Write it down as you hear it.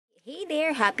Hey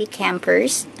there, happy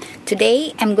campers!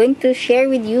 Today, I'm going to share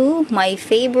with you my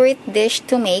favorite dish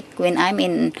to make when I'm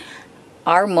in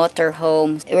our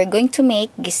motorhome. We're going to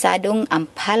make Guisadong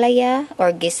Ampalaya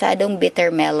or Guisadong bitter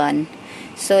melon.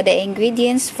 So the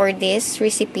ingredients for this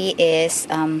recipe is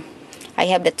I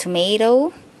have the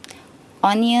tomato,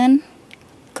 onion,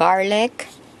 garlic,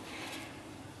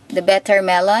 the bitter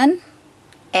melon,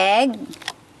 egg,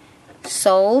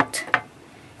 salt,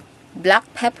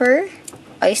 black pepper,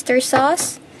 oyster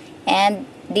sauce, and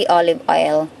the olive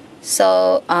oil.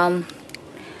 So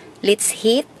let's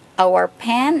heat our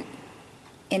pan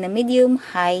in a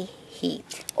medium-high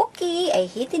heat. Okay, I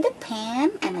heated the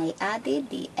pan and I added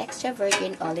the extra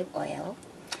virgin olive oil.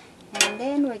 And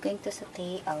then we're going to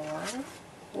saute our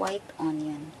white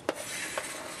onion.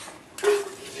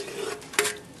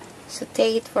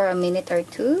 Saute it for a minute or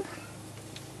two.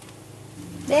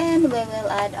 Then we will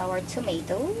add our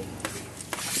tomato.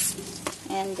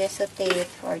 And just saute it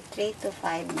for 3 to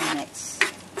 5 minutes.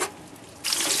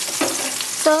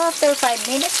 So after 5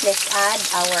 minutes, let's add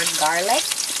our garlic.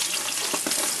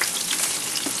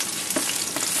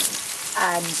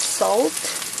 Add salt.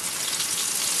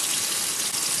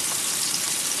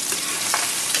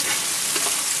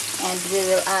 And we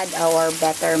will add our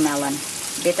bitter melon.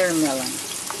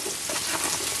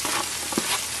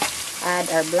 Add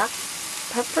our black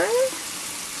pepper,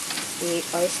 the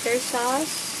oyster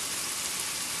sauce,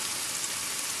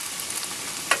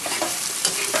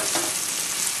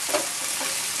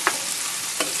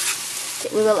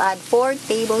 we will add 4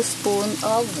 tablespoons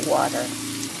of water.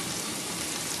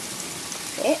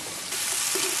 Okay.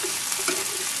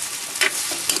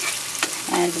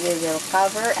 And we will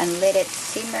cover and let it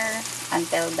simmer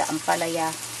until the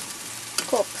ampalaya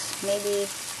cooks, maybe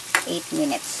 8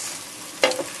 minutes.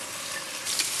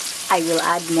 I will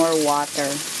add more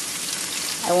water.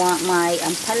 I want my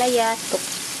ampalaya to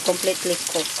completely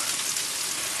cook.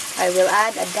 I will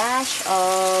add a dash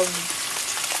of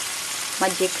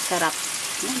magic sarap.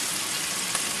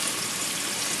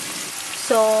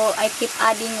 So I keep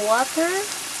adding water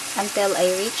until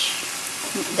I reach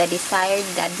the desired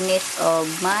dadness of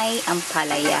my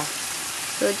ampalaya.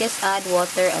 So just add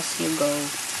water as you go.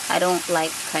 I don't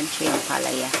like crunchy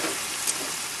ampalaya.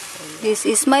 This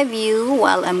is my view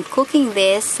while I'm cooking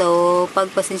this. So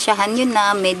pagpasensyahan nyo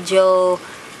na, medyo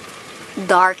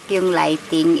dark yung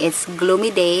lighting. It's gloomy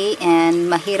day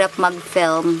and mahirap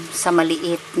mag-film sa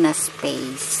maliit na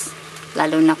space.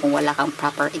 Lalo na kung wala kang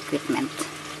proper equipment.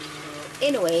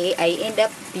 Anyway, I end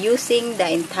up using the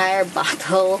entire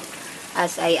bottle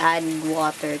as I add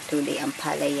water to the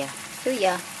ampalaya. So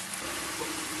yeah.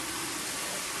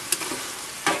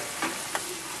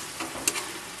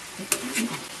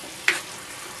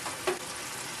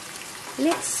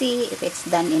 Let's see if it's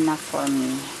done enough for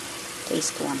me.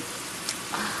 Taste one.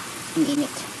 Ang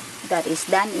init. That is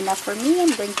done enough for me.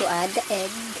 I'm going to add the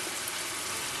egg.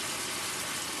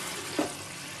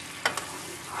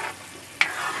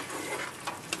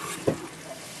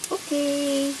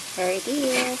 Okay, there it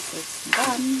is. It's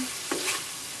done.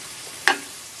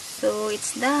 So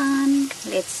it's done.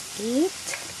 Let's eat.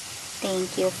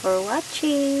 Thank you for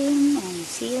watching and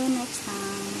see you next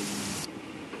time.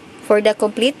 For the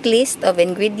complete list of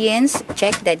ingredients,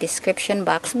 check the description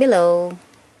box below.